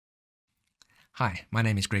Hi, my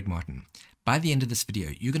name is Greg Martin. By the end of this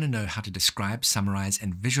video, you're going to know how to describe, summarize,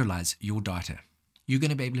 and visualize your data. You're going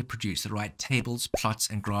to be able to produce the right tables, plots,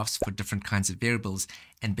 and graphs for different kinds of variables.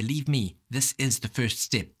 And believe me, this is the first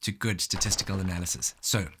step to good statistical analysis.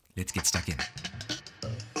 So let's get stuck in.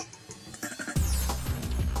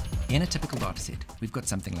 In a typical data set, we've got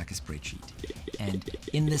something like a spreadsheet. And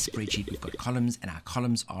in this spreadsheet, we've got columns, and our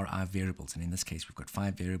columns are our variables. And in this case, we've got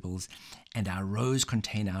 5 variables, and our rows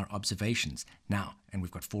contain our observations. Now, and we've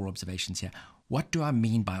got 4 observations here. What do I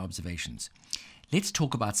mean by observations? Let's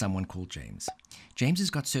talk about someone called James. James has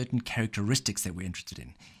got certain characteristics that we're interested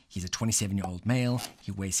in. He's a 27-year-old male.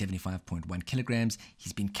 He weighs 75.1 kilograms.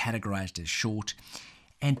 He's been categorized as short.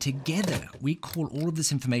 And together, we call all of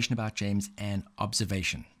this information about James an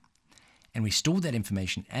observation. And we store that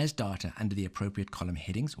information as data under the appropriate column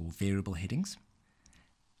headings or variable headings.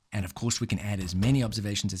 And of course, we can add as many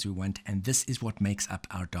observations as we want, and this is what makes up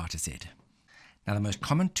our data set. Now, the most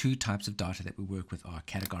common 2 types of data that we work with are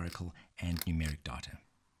categorical and numeric data.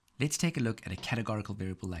 Let's take a look at a categorical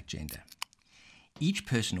variable like gender. Each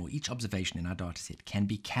person or each observation in our data set can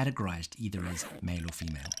be categorized either as male or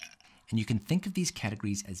female. And you can think of these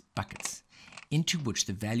categories as buckets, into which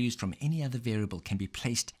the values from any other variable can be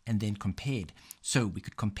placed and then compared. So we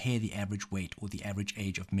could compare the average weight or the average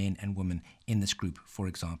age of men and women in this group, for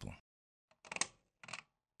example.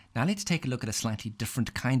 Now let's take a look at a slightly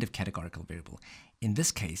different kind of categorical variable. In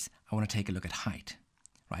this case, I want to take a look at height,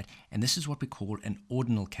 right? And this is what we call an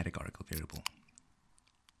ordinal categorical variable.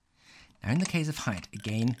 Now in the case of height,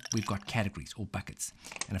 again, we've got categories or buckets.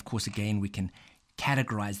 And of course, again, we can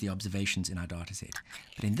categorize the observations in our data set.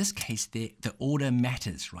 But in this case, the order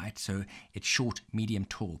matters, right? So it's short, medium,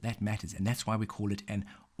 tall. That matters. And that's why we call it an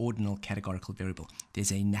ordinal categorical variable.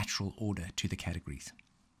 There's a natural order to the categories.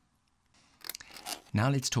 Now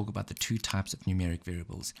let's talk about the 2 types of numeric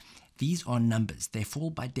variables. These are numbers. They fall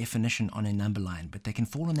by definition on a number line, but they can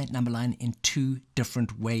fall on that number line in 2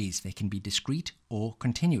 different ways. They can be discrete or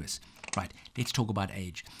continuous. Right, let's talk about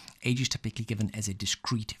age. Age is typically given as a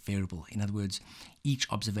discrete variable. In other words, each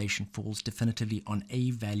observation falls definitively on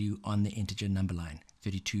a value on the integer number line,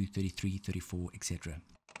 32, 33, 34, etc.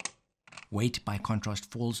 Weight, by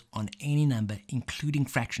contrast, falls on any number, including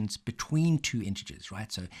fractions between 2 integers,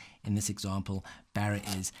 right? So in this example, Barra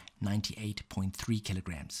is 98.3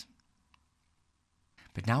 kilograms.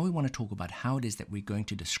 But now we want to talk about how it is that we're going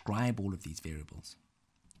to describe all of these variables.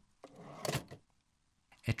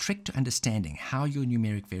 A trick to understanding how your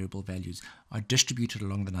numeric variable values are distributed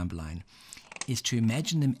along the number line is to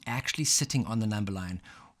imagine them actually sitting on the number line.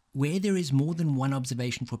 Where there is more than one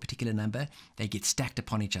observation for a particular number, they get stacked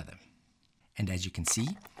upon each other. And as you can see,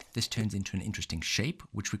 this turns into an interesting shape,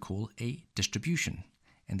 which we call a distribution.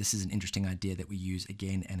 And this is an interesting idea that we use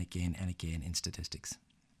again and again and again in statistics.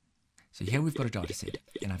 So here we've got a data set,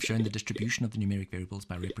 and I've shown the distribution of the numeric variables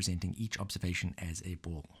by representing each observation as a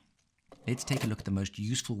ball. Let's take a look at the most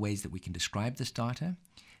useful ways that we can describe this data.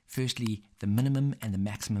 Firstly, the minimum and the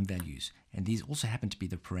maximum values, and these also happen to be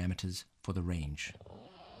the parameters for the range.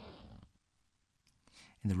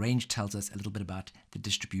 And the range tells us a little bit about the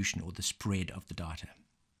distribution or the spread of the data.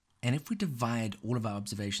 And if we divide all of our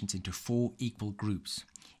observations into 4 equal groups,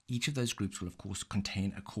 each of those groups will of course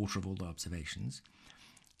contain a quarter of all the observations,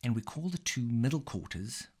 and we call the 2 middle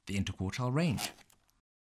quarters the interquartile range.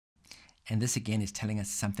 And this again is telling us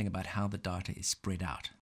something about how the data is spread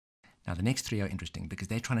out. Now the next 3 are interesting because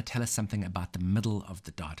they're trying to tell us something about the middle of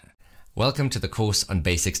the data. Welcome to the course on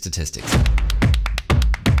basic statistics.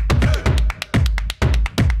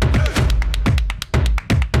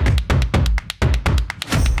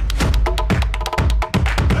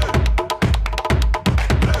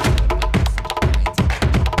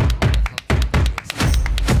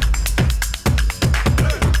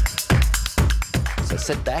 So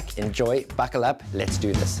sit back, enjoy, buckle up, let's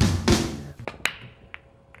do this.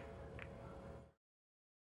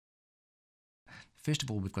 First of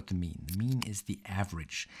all, we've got the mean. The mean is the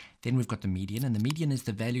average. Then we've got the median, and the median is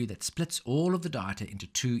the value that splits all of the data into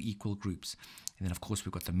 2 equal groups. And then, of course,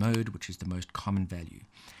 we've got the mode, which is the most common value.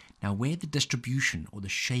 Now, where the distribution or the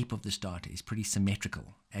shape of this data is pretty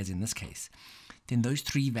symmetrical, as in this case, then those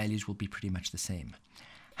 3 values will be pretty much the same.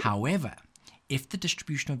 However, if the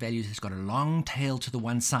distribution of values has got a long tail to the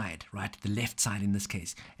one side, right, the left side in this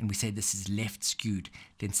case, and we say this is left skewed,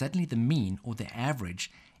 then suddenly the mean or the average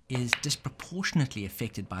is disproportionately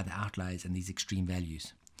affected by the outliers and these extreme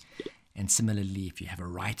values. And similarly, if you have a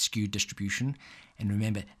right skewed distribution, and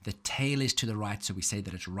remember the tail is to the right, so we say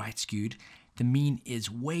that it's right skewed, the mean is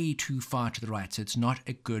way too far to the right, so it's not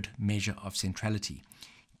a good measure of centrality.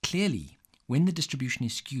 Clearly, when the distribution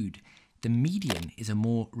is skewed, The median is a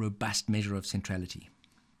more robust measure of centrality.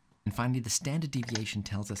 And finally, the standard deviation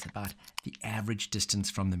tells us about the average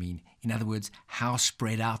distance from the mean. In other words, how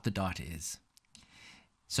spread out the data is.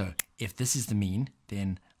 So if this is the mean,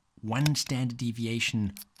 then one standard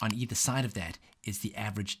deviation on either side of that is the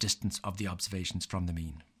average distance of the observations from the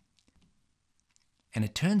mean. And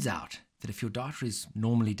it turns out that if your data is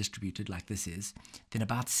normally distributed like this is, then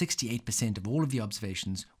about 68% of all of the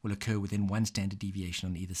observations will occur within one standard deviation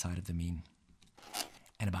on either side of the mean.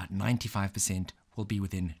 And about 95% will be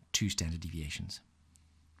within two standard deviations.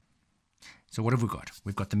 So what have we got?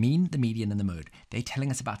 We've got the mean, the median, and the mode. They're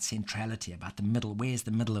telling us about centrality, about the middle. Where's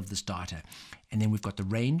the middle of this data? And then we've got the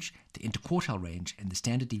range, the interquartile range, and the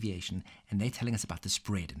standard deviation, and they're telling us about the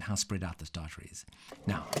spread and how spread out this data is.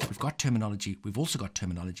 Now, we've got terminology. We've also got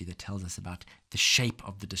terminology that tells us about the shape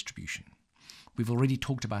of the distribution. We've already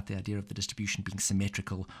talked about the idea of the distribution being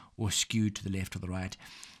symmetrical or skewed to the left or the right.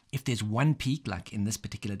 If there's one peak, like in this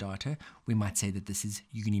particular data, we might say that this is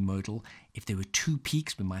unimodal. If there were two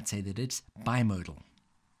peaks, we might say that it's bimodal.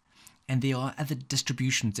 And there are other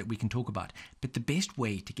distributions that we can talk about. But the best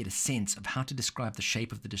way to get a sense of how to describe the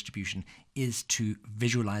shape of the distribution is to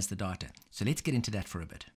visualize the data. So let's get into that for a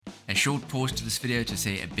bit. A short pause to this video to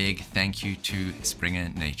say a big thank you to Springer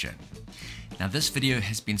Nature. Now this video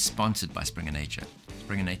has been sponsored by Springer Nature.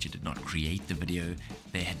 Springer Nature did not create the video.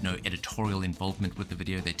 They had no editorial involvement with the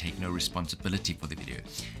video. They take no responsibility for the video.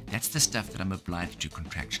 That's the stuff that I'm obliged to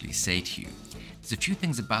contractually say to you. There's a few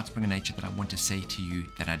things about Springer Nature that I want to say to you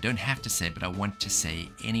that I don't have to say, but I want to say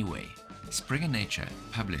anyway. Springer Nature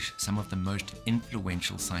publish some of the most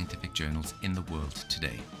influential scientific journals in the world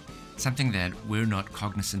today. Something that we're not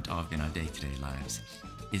cognizant of in our day-to-day lives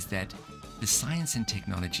is that the science and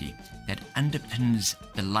technology that underpins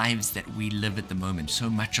the lives that we live at the moment, so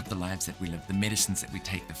much of the lives that we live, the medicines that we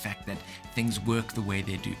take, the fact that things work the way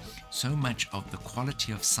they do, so much of the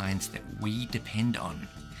quality of science that we depend on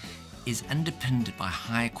is underpinned by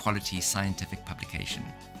high quality scientific publication.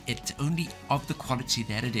 It's only of the quality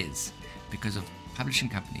that it is because of publishing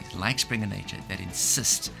companies like Springer Nature that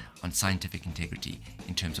insist on scientific integrity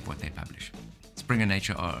in terms of what they publish. Springer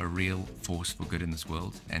Nature are a real force for good in this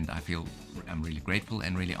world, and I'm really grateful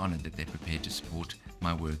and really honored that they're prepared to support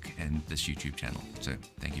my work and this YouTube channel. So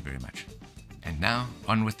thank you very much. And now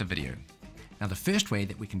on with the video. Now the first way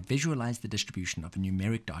that we can visualize the distribution of a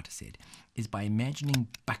numeric data set is by imagining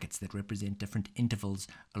buckets that represent different intervals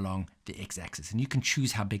along the x-axis. And you can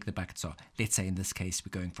choose how big the buckets are. Let's say in this case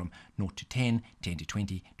we're going from 0 to 10, 10 to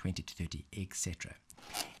 20, 20 to 30, etc.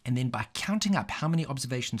 And then by counting up how many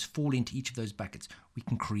observations fall into each of those buckets, we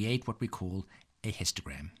can create what we call a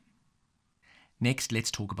histogram. Next, let's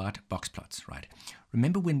talk about box plots, right?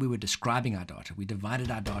 Remember when we were describing our data, we divided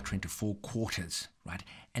our data into 4 quarters, right?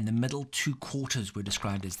 And the middle 2 quarters were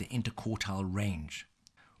described as the interquartile range.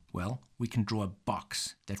 Well, we can draw a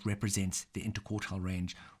box that represents the interquartile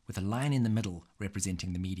range with a line in the middle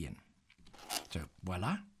representing the median. So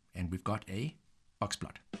voila, and we've got a box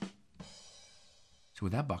plot. So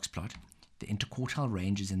with our box plot, the interquartile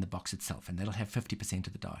range is in the box itself, and that'll have 50%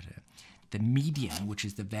 of the data. The median, which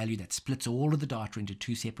is the value that splits all of the data into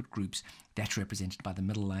 2 separate groups, that's represented by the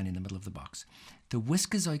middle line in the middle of the box. The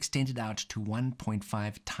whiskers are extended out to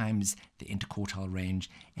 1.5 times the interquartile range,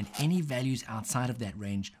 and any values outside of that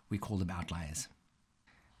range, we call them outliers.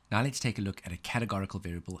 Now let's take a look at a categorical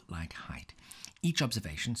variable like height. Each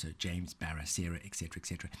observation, so James, Barra, Sarah,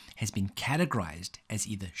 etc., has been categorized as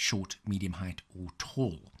either short, medium height, or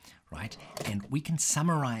tall, right? And we can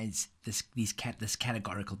summarize this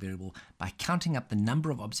categorical variable by counting up the number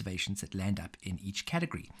of observations that land up in each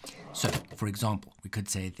category. So, for example, we could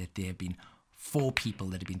say that there have been 4 people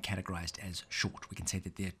that have been categorized as short. We can say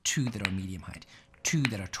that there are 2 that are medium height, 2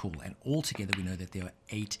 that are tall, and altogether we know that there are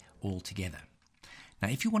 8 altogether. Now,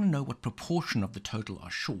 if you want to know what proportion of the total are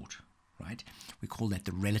short, right, we call that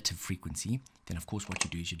the relative frequency. Then, of course, what you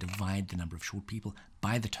do is you divide the number of short people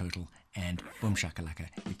by the total, and boom shakalaka,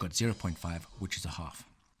 you've got 0.5, which is a half.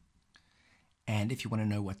 And if you want to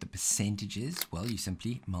know what the percentage is, well, you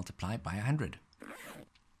simply multiply by 100.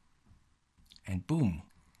 And boom.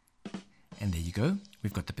 And there you go.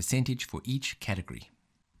 We've got the percentage for each category.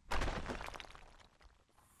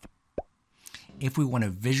 If we want to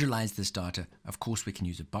visualize this data, of course, we can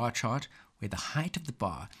use a bar chart where the height of the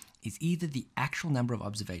bar is either the actual number of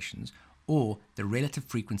observations or the relative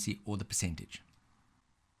frequency or the percentage.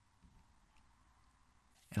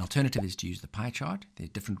 An alternative is to use the pie chart. There are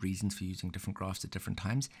different reasons for using different graphs at different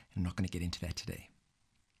times, and I'm not going to get into that today.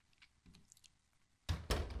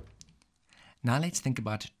 Now let's think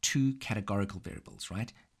about 2 categorical variables,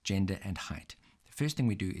 right? Gender and height. The first thing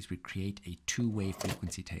we do is we create a two-way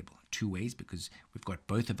frequency table. Two ways because we've got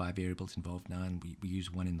both of our variables involved now, and we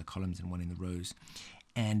use one in the columns and one in the rows.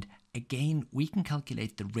 And again, we can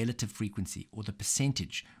calculate the relative frequency, or the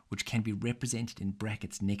percentage, which can be represented in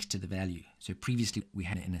brackets next to the value. So previously we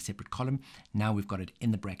had it in a separate column. Now we've got it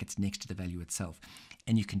in the brackets next to the value itself.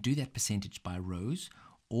 And you can do that percentage by rows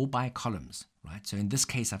or by columns, right? So in this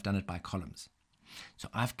case, I've done it by columns. So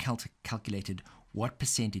I've calculated what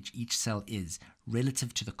percentage each cell is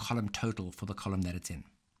relative to the column total for the column that it's in.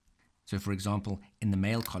 So for example, in the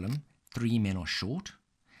male column, 3 men are short.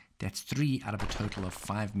 That's 3 out of a total of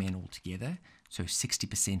 5 men altogether. So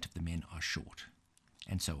 60% of the men are short,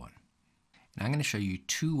 and so on. Now I'm going to show you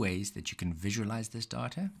two ways that you can visualize this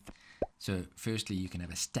data. So firstly, you can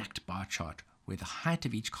have a stacked bar chart where the height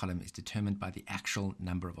of each column is determined by the actual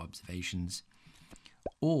number of observations.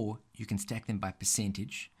 Or you can stack them by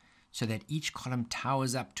percentage so that each column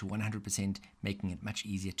towers up to 100%, making it much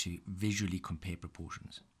easier to visually compare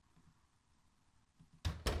proportions.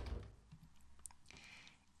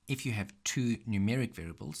 If you have two numeric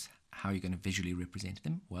variables, how are you going to visually represent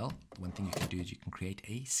them? Well, one thing you can do is you can create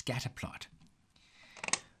a scatter plot.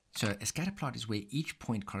 So a scatter plot is where each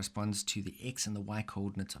point corresponds to the x and the y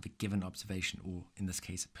coordinates of a given observation, or in this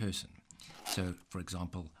case, a person. So, for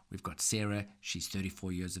example, we've got Sarah, she's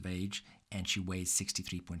 34 years of age, and she weighs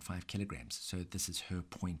 63.5 kilograms. So this is her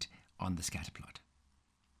point on the scatter plot.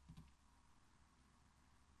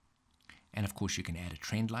 And of course, you can add a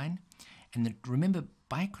trend line. And then remember,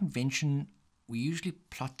 by convention, we usually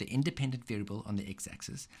plot the independent variable on the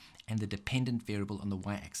x-axis and the dependent variable on the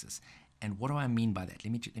y-axis. And what do I mean by that?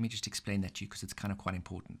 Let me just explain that to you, because it's kind of quite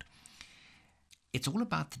important. It's all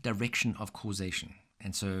about the direction of causation.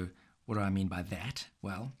 And so what do I mean by that?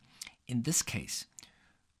 Well, in this case,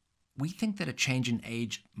 we think that a change in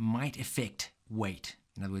age might affect weight.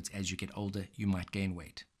 In other words, as you get older, you might gain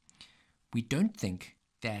weight. We don't think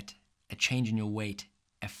that a change in your weight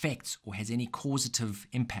affects or has any causative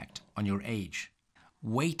impact on your age.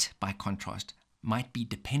 Weight, by contrast, might be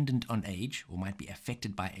dependent on age or might be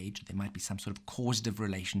affected by age. There might be some sort of causative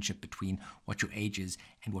relationship between what your age is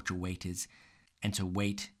and what your weight is. And so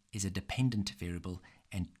weight is a dependent variable,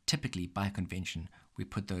 and typically, by convention, we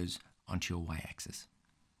put those onto your y-axis.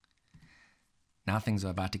 Now things are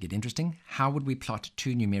about to get interesting. How would we plot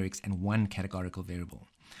two numerics and one categorical variable?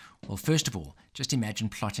 Well, first of all, just imagine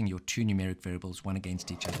plotting your two numeric variables one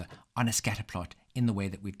against each other on a scatter plot in the way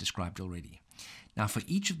that we've described already. Now, for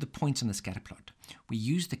each of the points on the scatter plot, we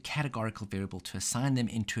use the categorical variable to assign them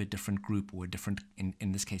into a different group, or a different,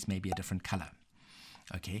 in this case, maybe a different color.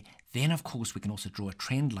 Okay, then of course we can also draw a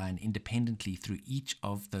trend line independently through each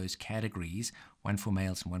of those categories, one for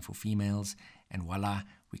males and one for females, and voila,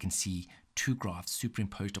 we can see two graphs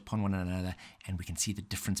superimposed upon one another, and we can see the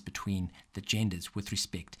difference between the genders with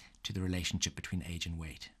respect to the relationship between age and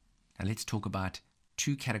weight. Now let's talk about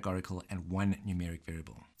two categorical and one numeric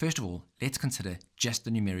variable. First of all, let's consider just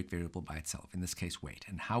the numeric variable by itself, in this case weight.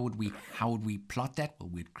 And how would we plot that? Well,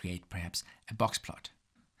 we'd create perhaps a box plot.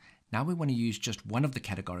 Now we want to use just one of the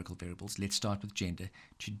categorical variables, let's start with gender,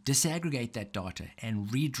 to disaggregate that data and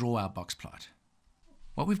redraw our box plot.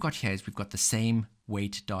 What we've got here is we've got the same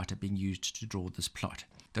weight data being used to draw this plot.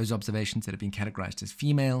 Those observations that have been categorized as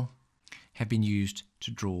female have been used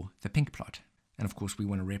to draw the pink plot. And of course, we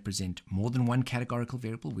want to represent more than one categorical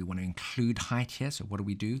variable. We want to include height here. So what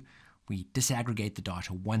do? We disaggregate the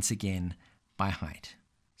data once again by height.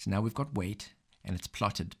 So now we've got weight and it's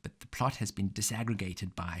plotted, but the plot has been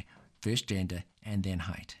disaggregated by first gender and then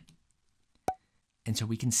height. And so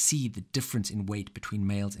we can see the difference in weight between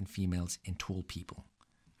males and females in tall people,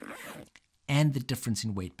 and the difference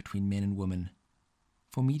in weight between men and women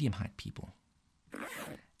for medium height people.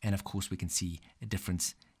 And of course we can see a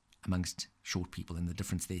difference amongst short people, and the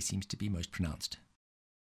difference there seems to be most pronounced.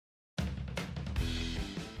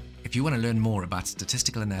 If you want to learn more about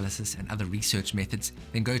statistical analysis and other research methods,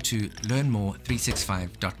 then go to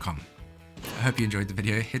learnmore365.com. I hope you enjoyed the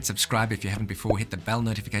video. Hit subscribe if you haven't before. Hit the bell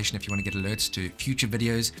notification if you want to get alerts to future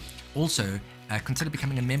videos. Also, consider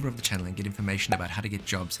becoming a member of the channel and get information about how to get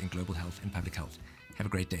jobs in global health and public health. Have a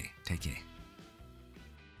great day. Take care.